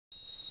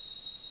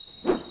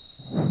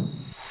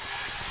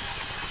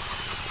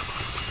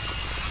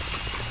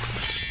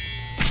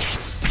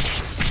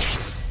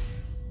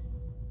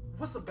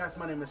What's up, guys?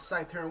 My name is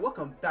Scythe here and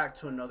welcome back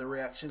to another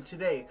reaction.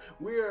 Today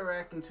we are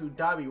reacting to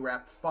Dabi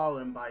rap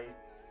followed by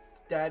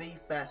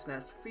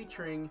Daddyphatsnaps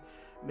featuring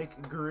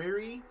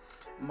McGwire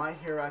My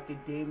Hero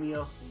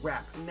Academia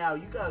rap. Now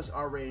you guys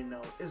already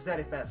know it's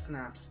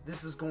Daddyphatsnaps.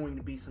 This is going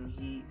to be some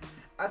heat.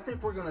 I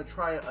think we're gonna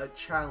try a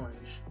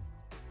challenge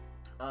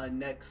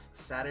next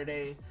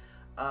Saturday.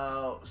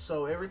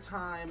 So every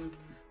time,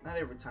 not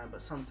every time,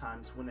 but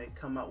sometimes when they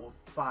come out with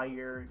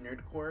fire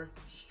nerdcore,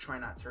 just try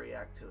not to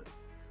react to it.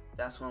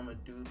 That's what I'm gonna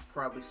do.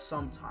 Probably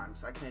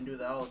sometimes. I can't do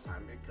that all the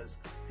time because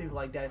people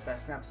like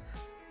Daddyphatsnaps,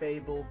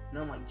 Fable,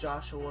 none like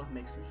Joshua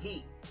make some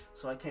heat,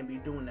 so I can't be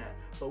doing that.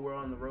 But we're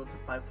on the road to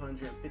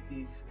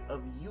 550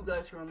 of you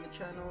guys here on the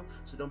channel,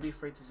 so don't be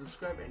afraid to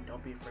subscribe and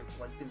don't be afraid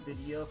to like the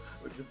video,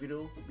 or the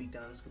video will be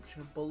down in the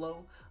description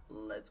below.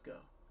 Let's go.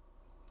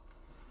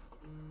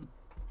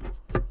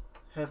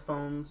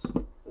 Headphones.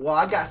 Well,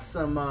 I got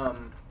some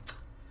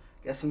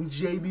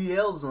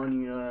JBLs on,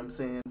 you know what I'm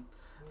saying?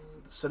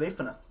 So they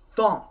finna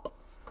thump.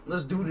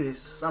 Let's do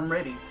this. I'm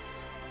ready.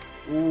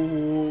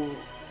 Ooh.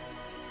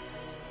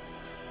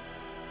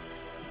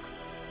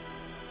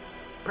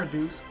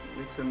 Produced,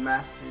 mixed and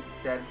mastered,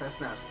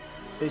 Daddyphatsnaps.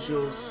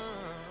 Visuals.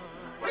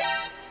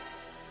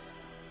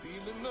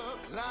 Feeling the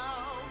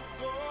clouds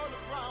all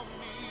around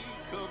me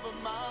cover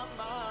my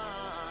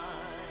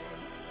mind.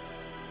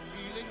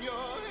 Feeling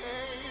your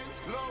hands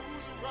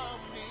close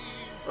around me,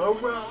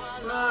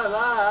 Around my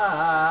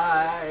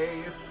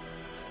life.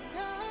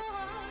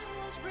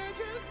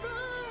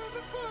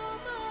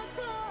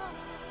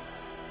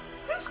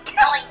 He's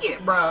killing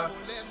it, bro.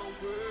 Let my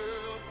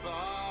world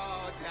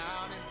fall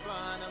down in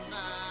front of my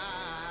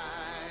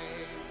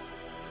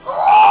eyes.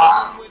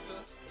 Oh! With the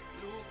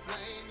blue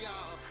flame,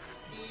 y'all.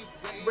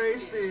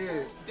 Race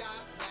it.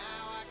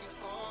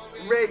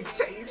 Ready,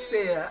 taste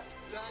it.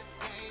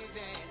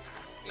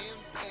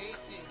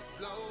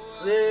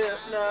 Live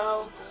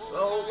now,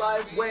 whole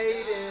life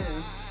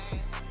waiting.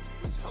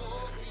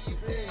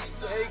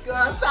 Take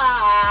us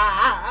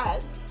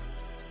outside.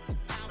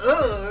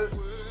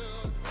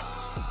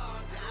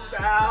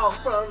 Down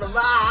from the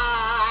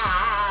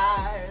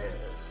eyes.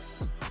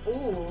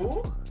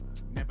 Ooh.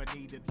 Never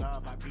needed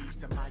love, I beat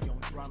to my own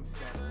drum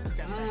set.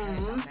 Step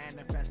ahead,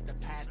 manifest the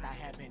path I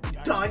haven't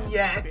done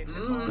yet.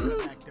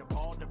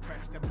 All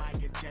depressed to my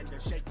agenda.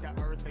 Shake the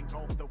earth and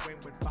engulf the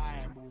wind with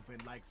fire, moving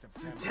like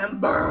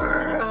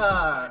September.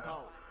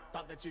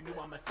 Thought that you knew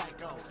I'm a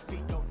psycho.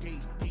 C-O-D,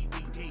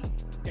 D-B-D.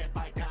 Dead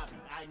by Dabi,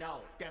 I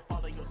know. That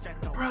follow your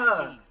set, though.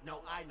 Bruh.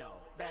 No, I know.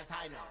 That's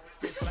I know.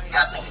 This is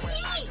some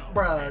heat,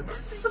 bruh. This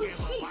is some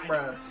heat,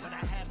 bruh. But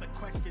I have a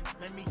question.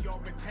 Lend me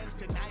your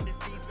attention. I just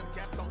need some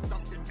depth on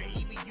something,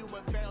 baby. You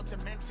have failed to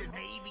mention.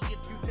 Maybe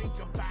if you think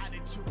about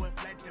it, you have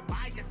led to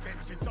my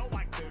ascension. So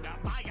I cleared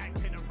out my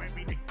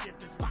itinerary to give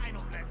this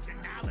final lesson.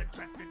 I'll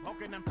address it.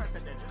 Broken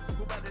unprecedented.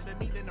 Who better than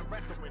me than to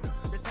wrestle with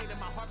it? This hate in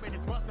my heart rate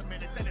is well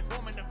cemented. Said it's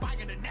warming the fire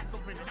to nestle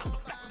in it. I'm the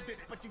best who did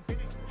it, but you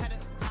did it. Had a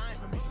time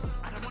for me.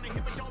 I don't want to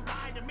hear it, don't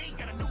lie to me.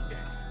 Gotta know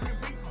that.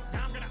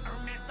 Now I'm gonna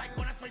earn that sight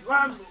when I swing.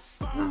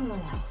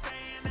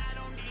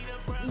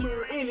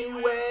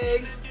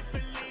 Anyway,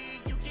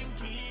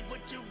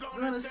 I'm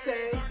gonna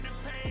say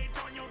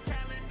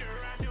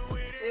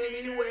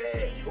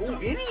anyway. Oh,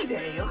 any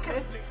day,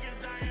 okay.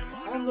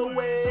 On the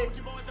way.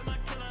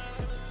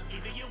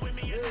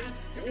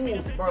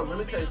 Ooh, bro, let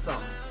me tell you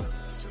something.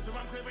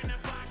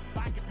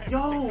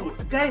 Yo,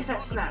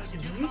 Daddyphatsnaps, do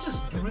you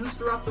just do this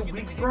throughout the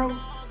week, bro?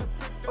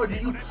 Or do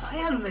you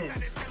plan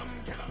this?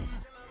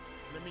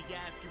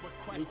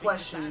 New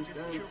question.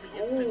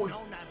 Ooh,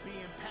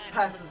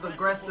 passive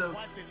aggressive.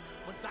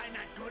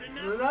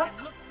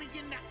 Enough?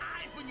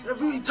 If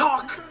you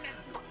talk,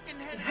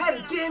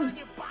 head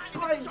again,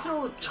 bite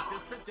until the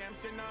chalk.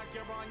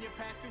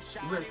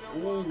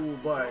 Ooh,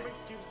 boy.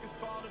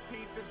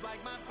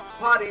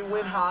 Body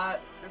went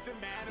hot.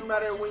 No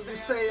matter when you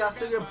say, I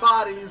see your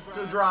bodies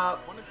to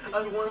drop.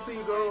 I just want to see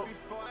you go.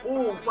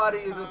 Ooh,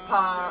 body to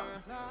pop.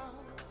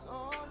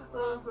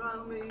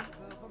 Around me.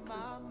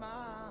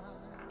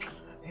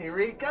 Here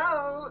we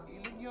go.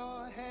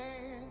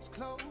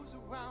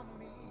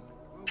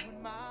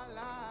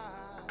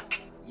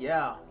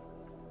 Yeah.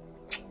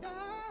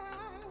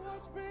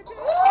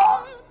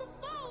 Oh!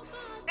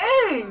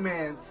 Sing,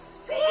 man,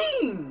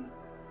 sing,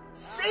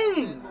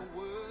 sing,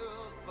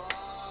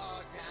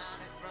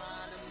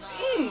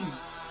 sing.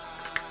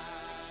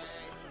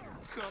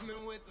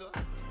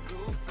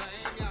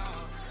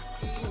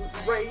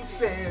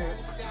 Race it,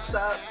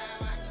 stop,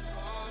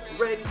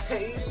 ready,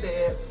 taste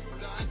it.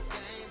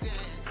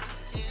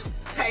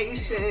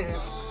 Patience.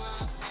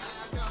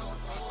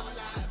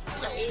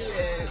 Play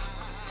it.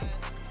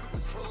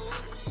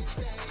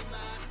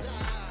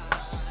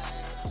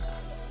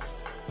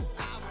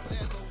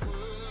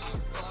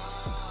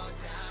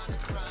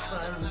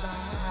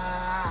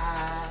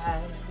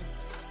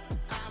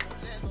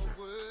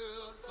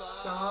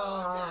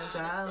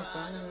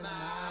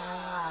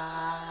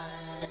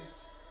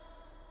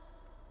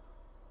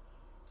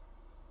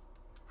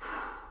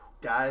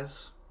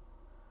 Guys,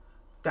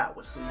 that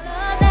was some